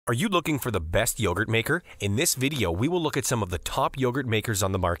Are you looking for the best yogurt maker? In this video, we will look at some of the top yogurt makers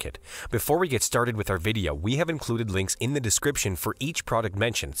on the market. Before we get started with our video, we have included links in the description for each product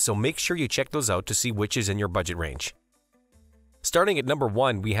mentioned, so make sure you check those out to see which is in your budget range. Starting at number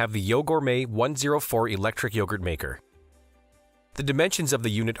 1, we have the Yogourmet 104 electric yogurt maker. The dimensions of the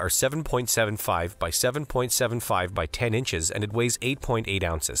unit are 7.75 by 7.75 by 10 inches and it weighs 8.8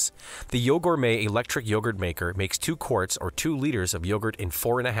 ounces. The Yogourmet electric yogurt maker makes 2 quarts or 2 liters of yogurt in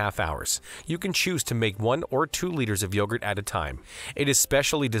 4.5 hours. You can choose to make 1 or 2 liters of yogurt at a time. It is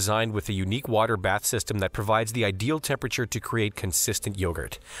specially designed with a unique water bath system that provides the ideal temperature to create consistent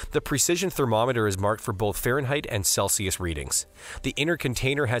yogurt. The precision thermometer is marked for both Fahrenheit and Celsius readings. The inner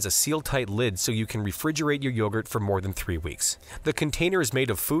container has a seal-tight lid so you can refrigerate your yogurt for more than 3 weeks. The container is made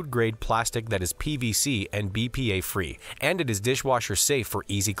of food-grade plastic that is PVC and BPA-free, and it is dishwasher-safe for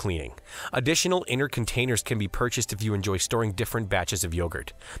easy cleaning. Additional inner containers can be purchased if you enjoy storing different batches of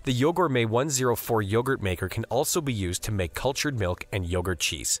yogurt. The Yogourmet 104 yogurt maker can also be used to make cultured milk and yogurt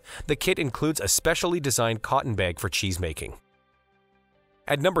cheese. The kit includes a specially designed cotton bag for cheese making.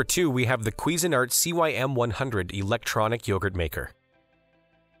 At number 2, we have the Cuisinart CYM 100 electronic yogurt maker.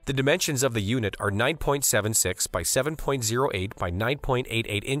 The dimensions of the unit are 9.76 by 7.08 by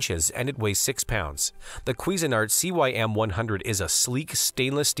 9.88 inches and it weighs 6 pounds. The Cuisinart CYM 100 is a sleek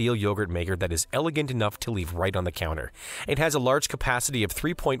stainless steel yogurt maker that is elegant enough to leave right on the counter. It has a large capacity of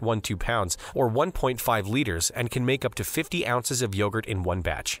 3.12 pounds or 1.5 liters and can make up to 50 ounces of yogurt in one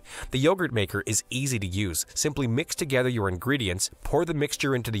batch. The yogurt maker is easy to use. Simply mix together your ingredients, pour the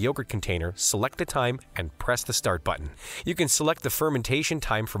mixture into the yogurt container, select the time, and press the start button. You can select the fermentation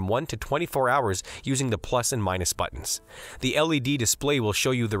time from 1 to 24 hours using the plus and minus buttons. The LED display will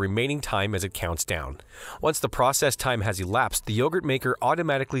show you the remaining time as it counts down. Once the process time has elapsed, the yogurt maker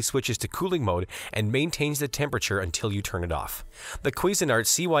automatically switches to cooling mode and maintains the temperature until you turn it off. The Cuisinart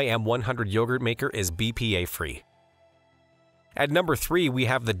CYM 100 yogurt maker is BPA free. At number 3, we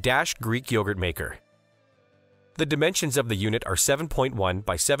have the Dash Greek yogurt maker. The dimensions of the unit are 7.1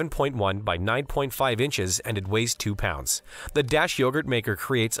 by 7.1 by 9.5 inches and it weighs 2 pounds. The Dash yogurt maker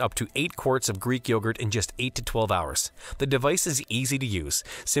creates up to 8 quarts of Greek yogurt in just 8 to 12 hours. The device is easy to use.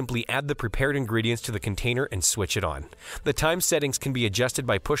 Simply add the prepared ingredients to the container and switch it on. The time settings can be adjusted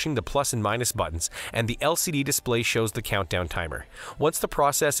by pushing the plus and minus buttons, and the LCD display shows the countdown timer. Once the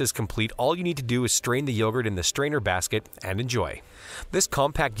process is complete, all you need to do is strain the yogurt in the strainer basket and enjoy. This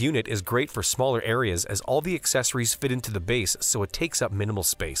compact unit is great for smaller areas as all the accessories fit into the base, so it takes up minimal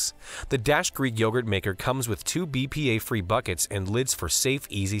space. The Dash Greek yogurt maker comes with 2 BPA-free buckets and lids for safe,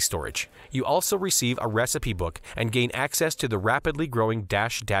 easy storage. You also receive a recipe book and gain access to the rapidly growing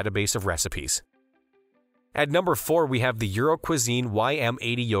Dash database of recipes. At number 4, we have the Cuisine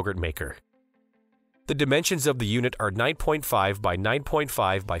YM80 yogurt maker. The dimensions of the unit are 9.5 by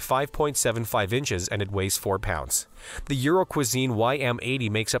 9.5 by 5.75 inches and it weighs 4 pounds. The Cuisine YM80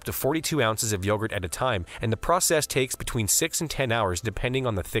 makes up to 42 ounces of yogurt at a time, and the process takes between 6 and 10 hours depending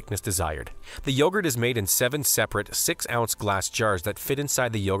on the thickness desired. The yogurt is made in 7 separate 6-ounce glass jars that fit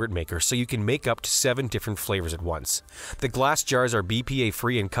inside the yogurt maker, so you can make up to 7 different flavors at once. The glass jars are BPA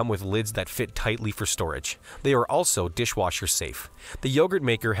free and come with lids that fit tightly for storage. They are also dishwasher safe. The yogurt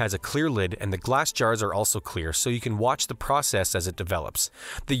maker has a clear lid and the glass jars are also clear, so you can watch the process as it develops.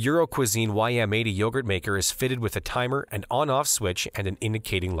 The Cuisine YM80 yogurt maker is fitted with a timer, an on-off switch, and an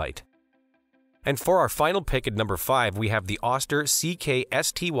indicating light. And for our final pick at number 5, we have the Oster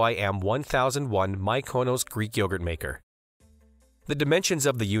CK-STYM 1001 Mykonos Greek yogurt maker. The dimensions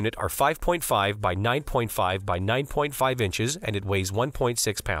of the unit are 5.5 by 9.5 by 9.5 inches and it weighs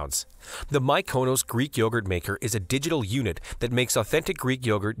 1.6 pounds. The Mykonos Greek yogurt maker is a digital unit that makes authentic Greek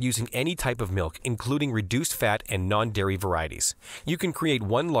yogurt using any type of milk, including reduced fat and non-dairy varieties. You can create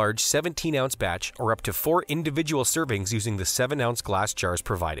one large 17-ounce batch or up to 4 individual servings using the 7-ounce glass jars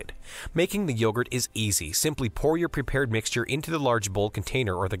provided. Making the yogurt is easy. Simply pour your prepared mixture into the large bowl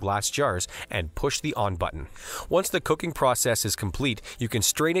container or the glass jars and push the on button. Once the cooking process is complete, you can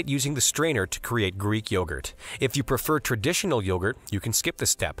strain it using the strainer to create Greek yogurt. If you prefer traditional yogurt, you can skip this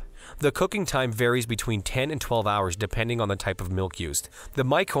step. The cooking time varies between 10 and 12 hours depending on the type of milk used. The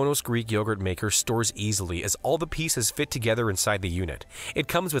Mykonos Greek yogurt maker stores easily as all the pieces fit together inside the unit. It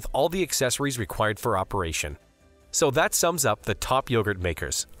comes with all the accessories required for operation. So that sums up the top yogurt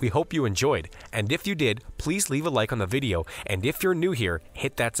makers. We hope you enjoyed, and if you did, please leave a like on the video, and if you're new here,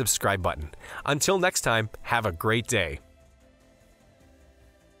 hit that subscribe button. Until next time, have a great day.